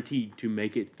guaranteed to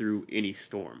make it through any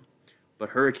storm. But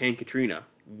Hurricane Katrina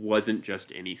wasn't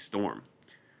just any storm.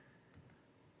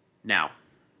 Now,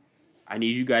 I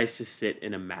need you guys to sit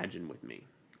and imagine with me.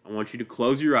 I want you to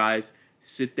close your eyes,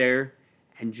 sit there,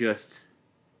 and just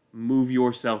move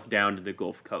yourself down to the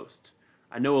Gulf Coast.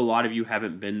 I know a lot of you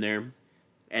haven't been there,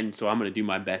 and so I'm going to do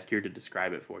my best here to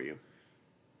describe it for you.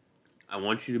 I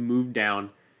want you to move down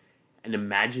and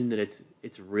imagine that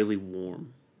it's really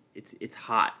warm. It's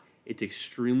hot. It's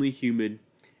extremely humid,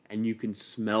 and you can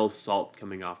smell salt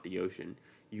coming off the ocean.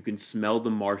 You can smell the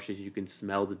marshes. You can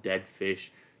smell the dead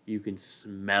fish. You can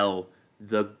smell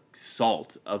the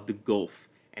salt of the Gulf.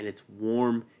 And it's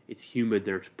warm. It's humid.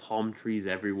 There's palm trees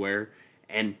everywhere.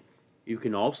 And you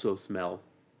can also smell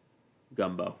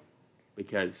gumbo,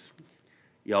 because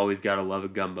you always got to love a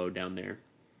gumbo down there.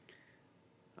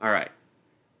 All right.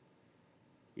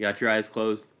 You got your eyes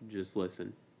closed? Just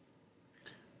listen.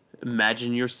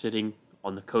 Imagine you're sitting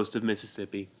on the coast of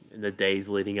Mississippi in the days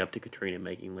leading up to Katrina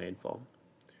making landfall.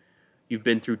 You've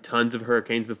been through tons of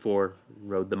hurricanes before and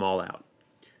rode them all out.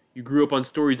 You grew up on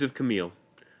stories of Camille.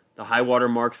 The high water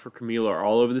marks for Camille are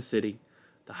all over the city.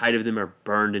 The height of them are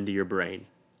burned into your brain.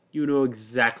 You know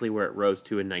exactly where it rose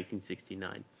to in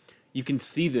 1969. You can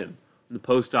see them on the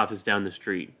post office down the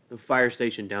street, the fire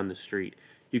station down the street.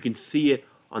 You can see it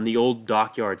on the old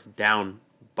dockyards down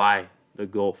by the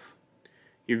Gulf.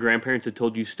 Your grandparents have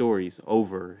told you stories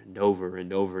over and over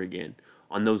and over again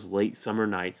on those late summer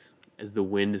nights as the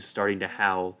wind is starting to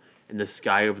howl and the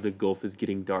sky over the Gulf is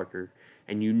getting darker,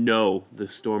 and you know the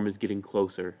storm is getting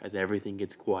closer as everything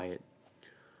gets quiet.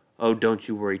 Oh, don't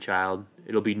you worry, child.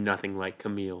 It'll be nothing like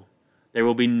Camille. There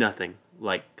will be nothing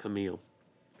like Camille.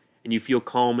 And you feel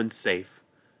calm and safe.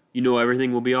 You know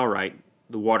everything will be all right.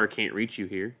 The water can't reach you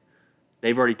here.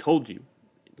 They've already told you.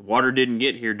 The water didn't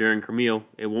get here during Camille.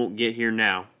 It won't get here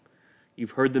now.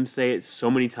 You've heard them say it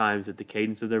so many times that the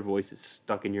cadence of their voice is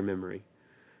stuck in your memory.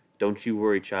 Don't you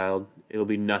worry, child. It'll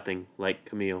be nothing like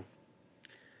Camille.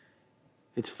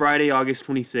 It's Friday, August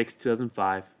 26,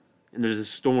 2005, and there's a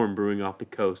storm brewing off the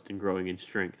coast and growing in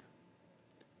strength.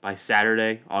 By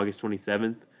Saturday, August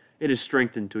 27th, it has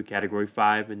strengthened to a Category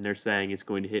 5, and they're saying it's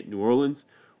going to hit New Orleans,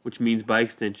 which means by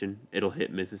extension, it'll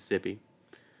hit Mississippi.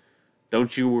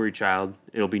 Don't you worry, child.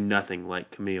 It'll be nothing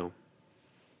like Camille.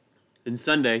 Then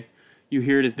Sunday, you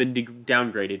hear it has been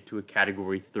downgraded to a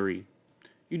Category 3.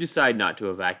 You decide not to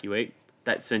evacuate,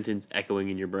 that sentence echoing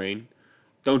in your brain.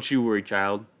 Don't you worry,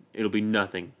 child. It'll be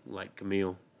nothing like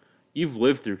Camille. You've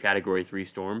lived through Category 3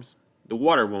 storms. The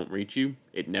water won't reach you.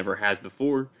 It never has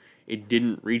before. It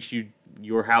didn't reach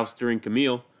your house during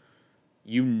Camille.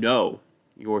 You know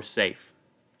you're safe.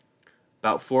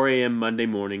 About 4 a.m. Monday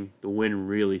morning, the wind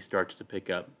really starts to pick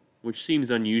up, which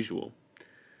seems unusual.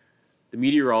 The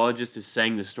meteorologist is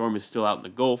saying the storm is still out in the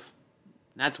Gulf.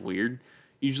 That's weird.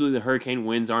 Usually the hurricane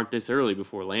winds aren't this early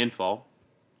before landfall.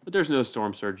 But there's no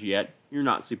storm surge yet. You're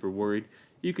not super worried.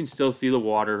 You can still see the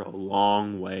water a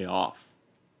long way off.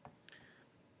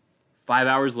 5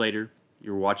 hours later,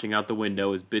 you're watching out the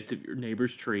window as bits of your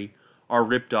neighbor's tree are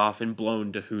ripped off and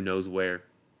blown to who knows where.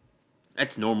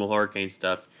 That's normal hurricane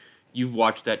stuff. You've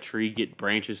watched that tree get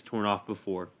branches torn off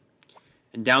before.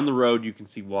 And down the road, you can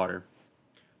see water.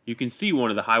 You can see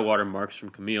one of the high water marks from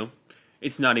Camille.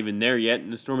 It's not even there yet,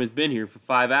 and the storm has been here for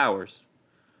 5 hours.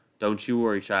 Don't you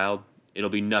worry, child. It'll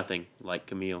be nothing like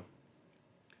Camille.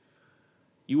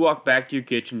 You walk back to your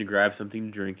kitchen to grab something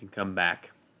to drink and come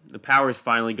back. The power's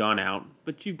finally gone out,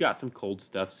 but you've got some cold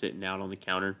stuff sitting out on the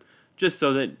counter, just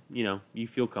so that, you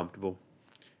feel comfortable.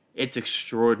 It's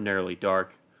extraordinarily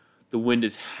dark. The wind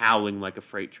is howling like a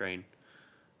freight train.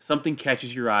 Something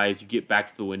catches your eye as you get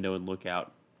back to the window and look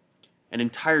out. An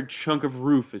entire chunk of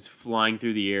roof is flying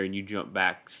through the air and you jump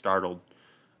back, startled.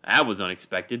 That was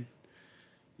unexpected.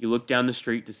 You look down the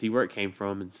street to see where it came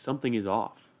from, and something is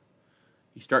off.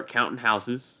 You start counting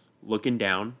houses, looking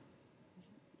down.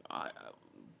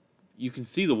 You can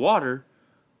see the water,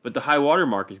 but the high water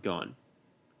mark is gone.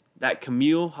 That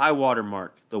Camille high water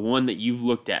mark, the one that you've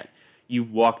looked at,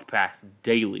 you've walked past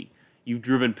daily, you've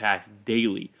driven past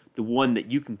daily, the one that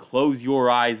you can close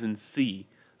your eyes and see,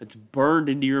 that's burned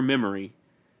into your memory,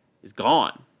 is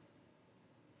gone.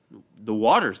 The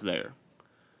water's there.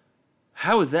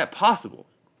 How is that possible?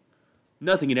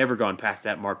 Nothing had ever gone past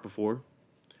that mark before.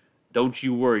 Don't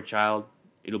you worry, child.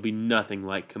 It'll be nothing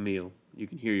like Camille, you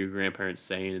can hear your grandparents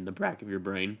saying in the back of your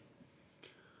brain.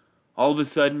 All of a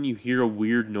sudden, you hear a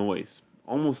weird noise,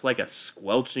 almost like a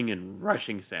squelching and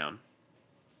rushing sound.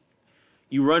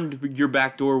 You run to your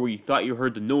back door where you thought you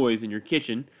heard the noise in your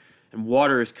kitchen, and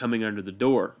water is coming under the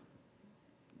door.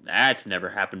 That's never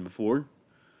happened before.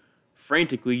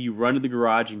 Frantically, you run to the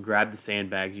garage and grab the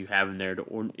sandbags you have in there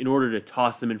in order to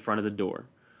toss them in front of the door.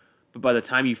 But by the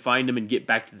time you find them and get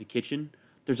back to the kitchen,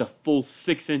 there's a full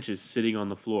 6 inches sitting on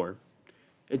the floor.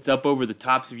 It's up over the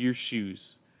tops of your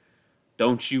shoes.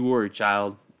 Don't you worry,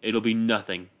 child. It'll be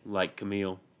nothing like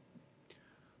Camille.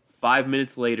 5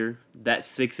 minutes later, that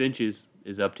 6 inches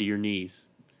is up to your knees.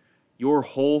 Your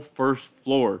whole first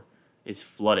floor is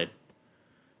flooded.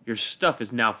 Your stuff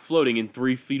is now floating in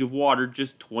 3 feet of water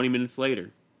just 20 minutes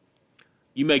later.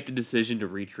 You make the decision to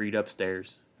retreat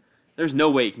upstairs. There's no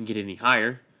way it can get any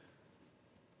higher.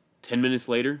 10 minutes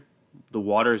later, the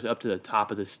water is up to the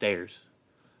top of the stairs.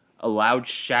 A loud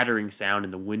shattering sound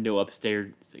in the window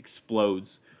upstairs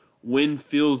explodes. Wind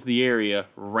fills the area.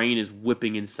 Rain is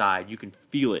whipping inside. You can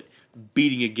feel it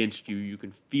beating against you. You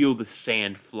can feel the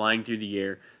sand flying through the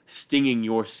air, stinging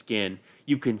your skin.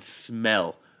 You can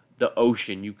smell the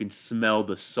ocean. You can smell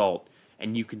the salt.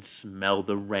 And you can smell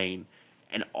the rain.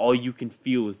 And all you can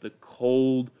feel is the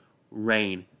cold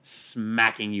rain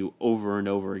smacking you over and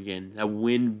over again. That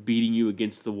wind beating you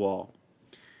against the wall.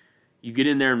 You get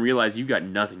in there and realize you've got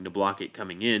nothing to block it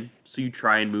coming in, so you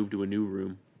try and move to a new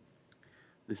room.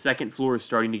 The second floor is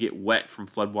starting to get wet from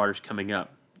floodwaters coming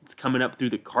up. It's coming up through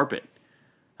the carpet.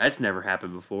 That's never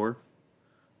happened before.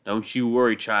 Don't you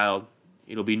worry, child.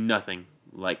 It'll be nothing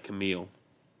like Camille.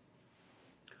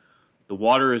 The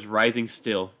water is rising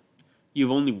still. You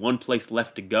have only one place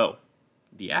left to go.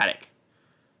 The attic.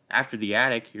 After the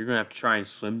attic, you're going to have to try and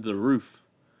swim to the roof.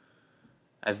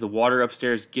 As the water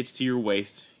upstairs gets to your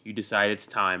waist, you decide it's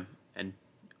time and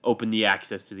open the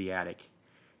access to the attic.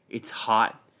 It's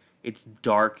hot, it's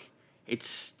dark, it's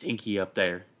stinky up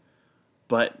there,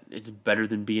 but it's better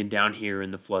than being down here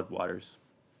in the floodwaters.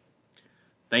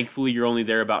 Thankfully, you're only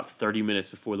there about 30 minutes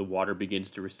before the water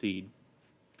begins to recede.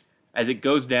 As it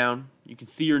goes down, you can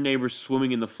see your neighbors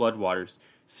swimming in the floodwaters,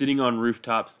 sitting on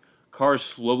rooftops, cars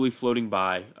slowly floating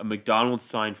by, a McDonald's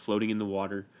sign floating in the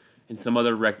water, and some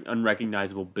other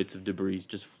unrecognizable bits of debris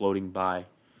just floating by.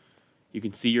 You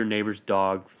can see your neighbor's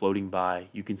dog floating by.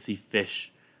 You can see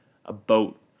fish, a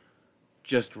boat,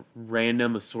 just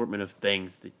random assortment of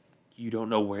things that you don't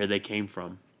know where they came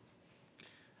from.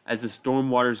 As the storm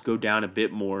waters go down a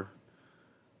bit more,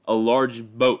 a large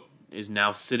boat is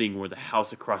now sitting where the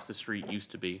house across the street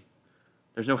used to be.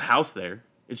 There's no house there.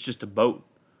 It's just a boat.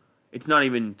 It's not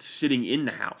even sitting in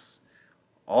the house.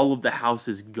 All of the house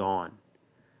is gone.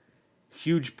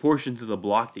 Huge portions of the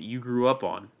block that you grew up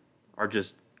on are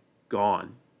just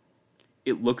gone.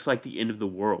 It looks like the end of the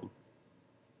world.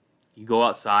 You go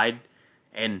outside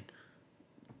and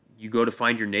you go to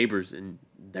find your neighbors and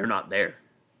they're not there.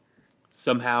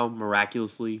 Somehow,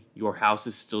 miraculously, your house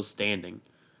is still standing,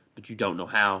 but you don't know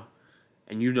how,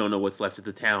 and you don't know what's left of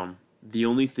the town. The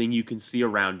only thing you can see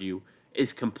around you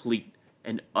is complete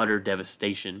and utter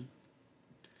devastation.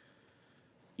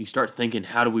 You start thinking,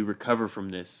 how do we recover from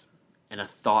this? And a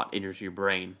thought enters your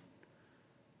brain.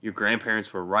 Your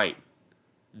grandparents were right.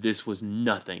 This was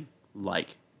nothing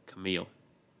like Camille.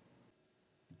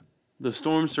 The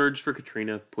storm surge for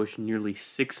Katrina pushed nearly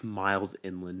 6 miles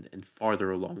inland and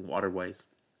farther along waterways.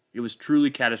 It was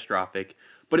truly catastrophic,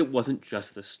 but it wasn't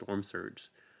just the storm surge.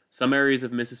 Some areas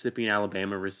of Mississippi and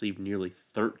Alabama received nearly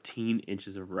 13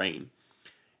 inches of rain.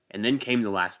 And then came the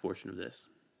last portion of this,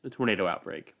 the tornado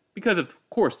outbreak. Because of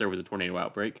course there was a tornado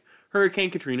outbreak,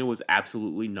 Hurricane Katrina was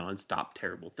absolutely non-stop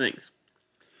terrible things.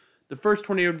 The first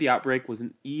tornado of the outbreak was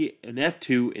an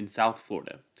F2 in South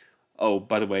Florida. Oh,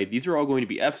 by the way, these are all going to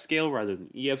be F scale rather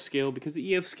than EF scale because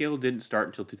the EF scale didn't start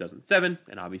until 2007,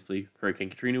 and obviously Hurricane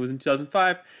Katrina was in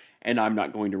 2005, and I'm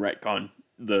not going to retcon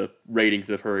the ratings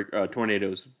of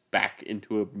tornadoes back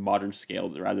into a modern scale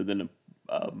rather than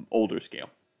an older scale.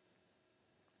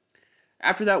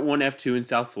 After that one F2 in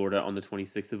South Florida on the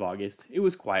 26th of August, it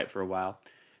was quiet for a while,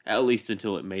 at least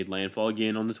until it made landfall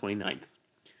again on the 29th.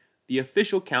 The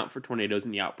official count for tornadoes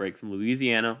in the outbreak from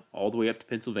Louisiana all the way up to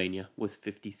Pennsylvania was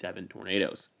 57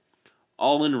 tornadoes,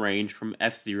 all in range from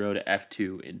F0 to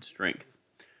F2 in strength.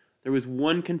 There was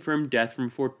one confirmed death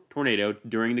from a tornado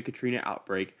during the Katrina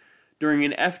outbreak during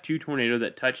an F2 tornado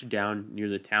that touched down near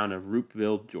the town of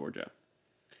Rupeville, Georgia.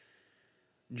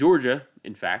 Georgia,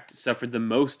 in fact, suffered the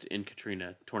most in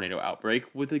Katrina tornado outbreak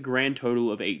with a grand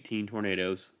total of 18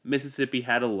 tornadoes. Mississippi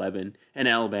had 11, and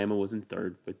Alabama was in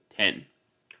third with 10.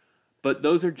 But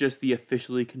those are just the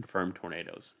officially confirmed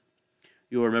tornadoes.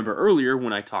 You'll remember earlier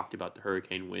when I talked about the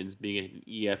hurricane winds being at an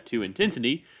EF2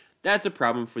 intensity, that's a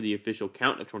problem for the official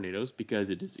count of tornadoes because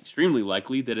it is extremely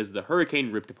likely that as the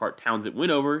hurricane ripped apart towns it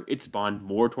went over, it spawned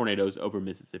more tornadoes over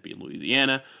Mississippi and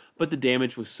Louisiana, but the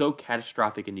damage was so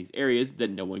catastrophic in these areas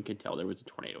that no one could tell there was a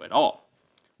tornado at all,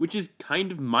 which is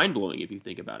kind of mind-blowing if you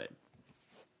think about it.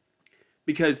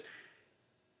 Because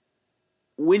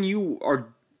when you are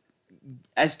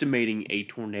estimating a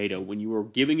tornado, when you are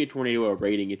giving a tornado a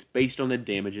rating, it's based on the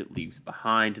damage it leaves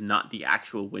behind, not the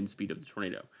actual wind speed of the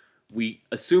tornado. We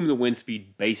assume the wind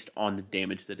speed based on the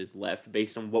damage that is left,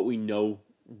 based on what we know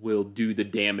will do the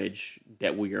damage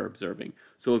that we are observing.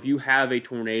 So if you have a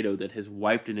tornado that has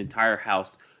wiped an entire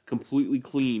house completely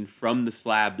clean from the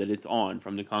slab that it's on,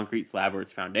 from the concrete slab or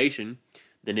its foundation,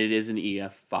 then it is an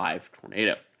EF5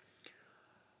 tornado.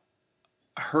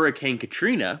 Hurricane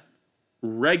Katrina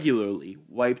regularly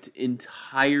wiped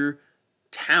entire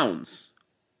towns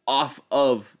off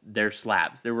of their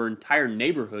slabs. There were entire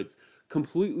neighborhoods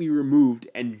completely removed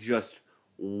and just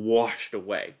washed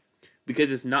away. Because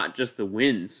it's not just the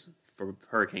winds for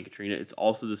Hurricane Katrina, it's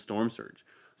also the storm surge.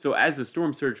 So as the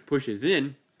storm surge pushes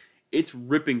in, it's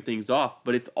ripping things off,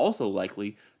 but it's also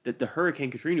likely that the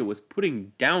Hurricane Katrina was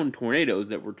putting down tornadoes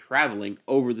that were traveling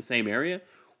over the same area.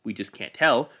 We just can't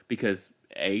tell because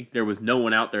A, there was no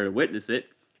one out there to witness it,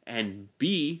 and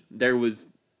B, there was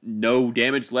no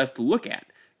damage left to look at.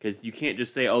 Because you can't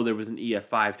just say, oh, there was an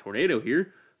EF5 tornado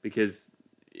here, because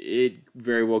it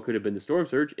very well could have been the storm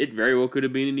surge. It very well could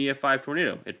have been an EF5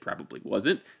 tornado. It probably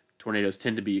wasn't. Tornadoes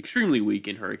tend to be extremely weak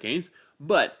in hurricanes,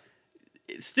 but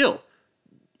still,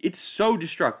 it's so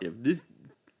destructive.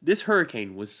 This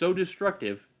hurricane was so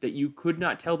destructive that you could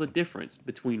not tell the difference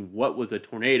between what was a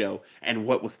tornado and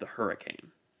what was the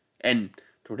hurricane. And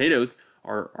tornadoes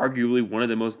are arguably one of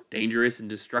the most dangerous and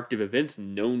destructive events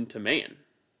known to man.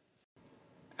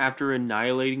 After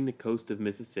annihilating the coast of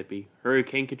Mississippi,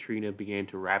 Hurricane Katrina began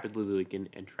to rapidly weaken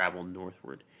and travel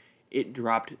northward. It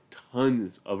dropped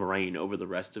tons of rain over the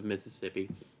rest of Mississippi,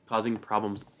 causing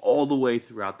problems all the way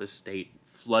throughout the state,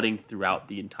 flooding throughout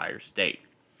the entire state.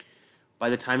 By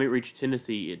the time it reached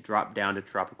Tennessee, it dropped down to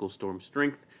tropical storm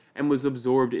strength and was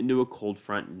absorbed into a cold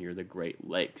front near the Great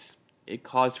Lakes. It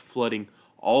caused flooding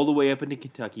all the way up into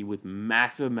Kentucky with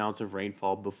massive amounts of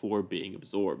rainfall before being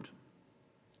absorbed.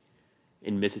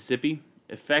 In Mississippi,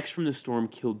 effects from the storm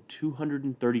killed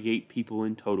 238 people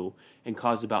in total and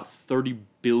caused about $30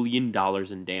 billion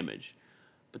in damage.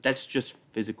 But that's just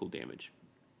physical damage.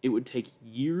 It would take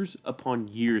years upon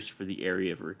years for the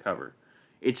area to recover.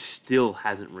 It still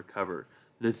hasn't recovered.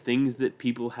 The things that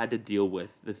people had to deal with,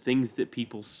 the things that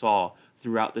people saw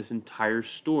throughout this entire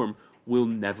storm will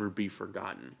never be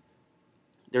forgotten.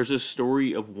 There's a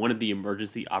story of one of the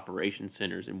emergency operations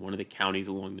centers in one of the counties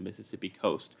along the Mississippi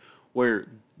coast where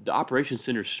the operations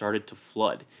center started to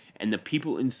flood, and the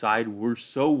people inside were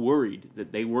so worried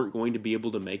that they weren't going to be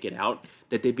able to make it out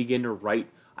that they began to write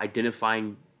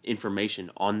identifying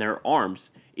information on their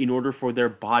arms in order for their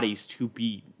bodies to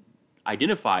be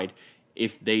identified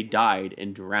if they died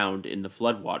and drowned in the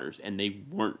floodwaters, and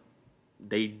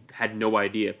they had no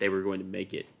idea if they were going to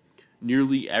make it.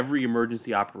 Nearly every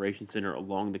emergency operations center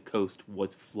along the coast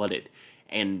was flooded,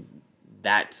 and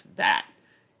that's that.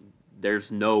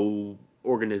 There's no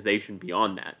organization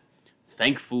beyond that.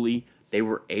 Thankfully, they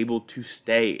were able to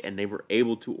stay and they were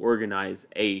able to organize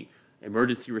a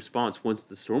emergency response once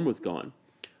the storm was gone.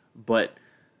 But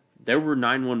there were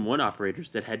 911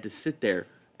 operators that had to sit there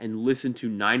and listen to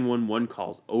 911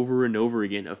 calls over and over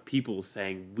again of people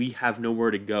saying, we have nowhere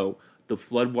to go. The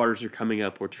floodwaters are coming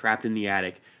up. We're trapped in the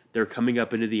attic. They're coming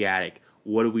up into the attic.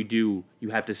 What do? You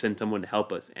have to send someone to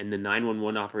help us. And the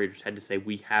 911 operators had to say,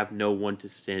 we have no one to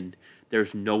send.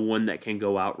 There's no one that can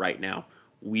go out right now.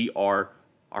 Our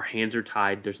hands are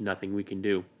tied. There's nothing we can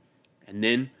do. And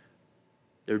then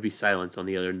there would be silence on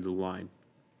the other end of the line.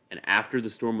 And after the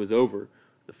storm was over,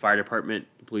 the fire department,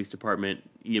 the police department,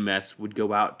 EMS would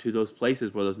go out to those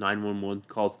places where those 911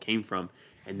 calls came from,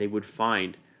 and they would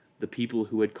find the people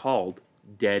who had called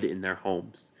dead in their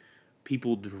homes.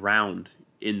 People drowned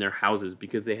in their houses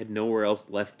because they had nowhere else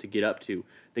left to get up to.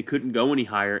 They couldn't go any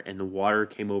higher, and the water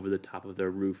came over the top of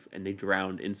their roof, and they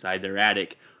drowned inside their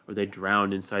attic, or they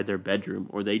drowned inside their bedroom,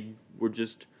 or they were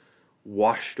just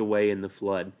washed away in the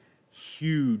flood.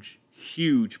 Huge,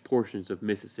 huge portions of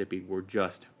Mississippi were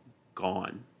just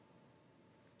gone.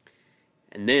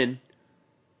 And then,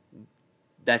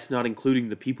 that's not including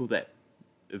the people that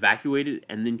evacuated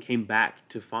and then came back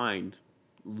to find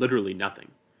literally nothing.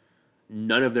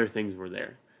 None of their things were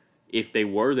there. If they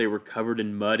were covered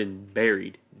in mud and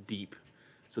buried deep.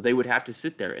 So they would have to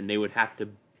sit there and they would have to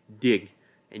dig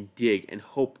and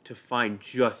hope to find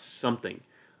just something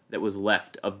that was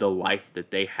left of the life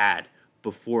that they had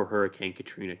before Hurricane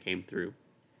Katrina came through.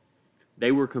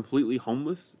 They were completely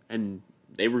homeless, and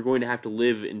they were going to have to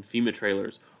live in FEMA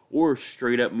trailers or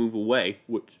straight up move away,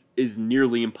 which is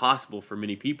nearly impossible for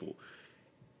many people.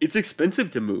 It's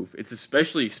expensive to move. It's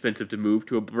especially expensive to move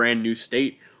to a brand new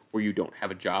state where you don't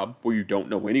have a job, where you don't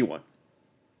know anyone.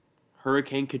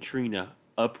 Hurricane Katrina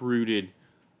uprooted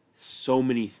so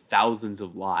many thousands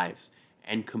of lives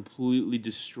and completely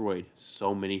destroyed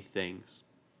so many things.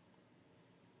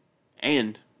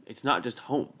 And it's not just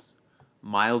homes.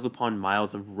 Miles upon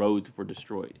miles of roads were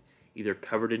destroyed, either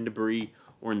covered in debris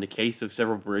or, in the case of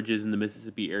several bridges in the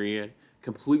Mississippi area,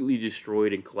 completely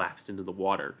destroyed and collapsed into the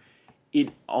water. It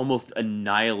almost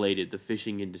annihilated the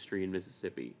fishing industry in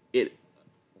Mississippi. It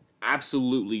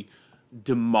absolutely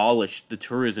demolished the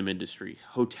tourism industry.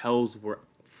 Hotels were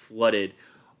flooded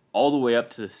all the way up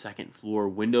to the second floor.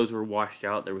 Windows were washed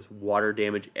out. There was water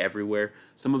damage everywhere.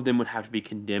 Some of them would have to be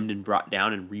condemned and brought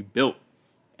down and rebuilt.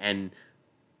 And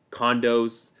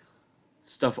condos,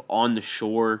 stuff on the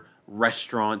shore,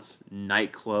 restaurants,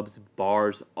 nightclubs,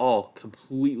 bars, all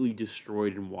completely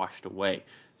destroyed and washed away.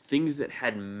 Things that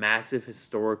had massive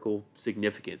historical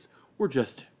significance were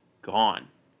just gone.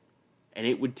 And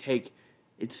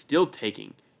it's still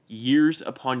taking years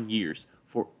upon years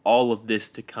for all of this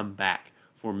to come back,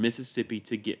 for Mississippi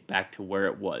to get back to where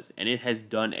it was. And it has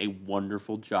done a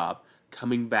wonderful job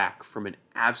coming back from an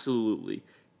absolutely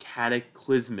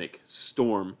cataclysmic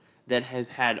storm that has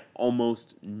had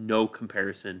almost no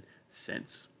comparison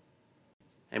since.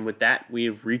 And with that, we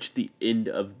have reached the end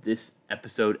of this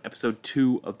episode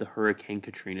 2 of the Hurricane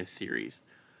Katrina series.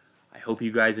 I hope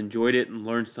you guys enjoyed it and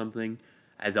learned something.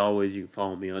 As always, you can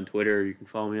follow me on Twitter, you can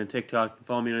follow me on TikTok, you can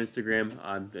follow me on Instagram.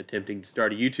 I'm attempting to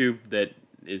start a YouTube that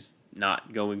is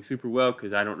not going super well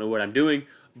because I don't know what I'm doing,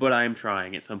 but I am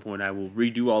trying. At some point, I will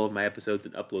redo all of my episodes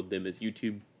and upload them as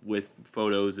YouTube with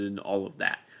photos and all of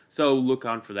that. So look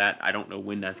on for that. I don't know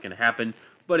when that's going to happen,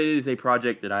 but it is a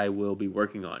project that I will be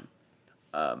working on.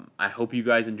 I hope you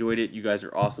guys enjoyed it. You guys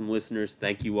are awesome listeners.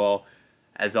 Thank you all.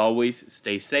 As always,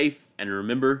 stay safe and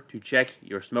remember to check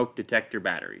your smoke detector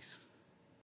batteries.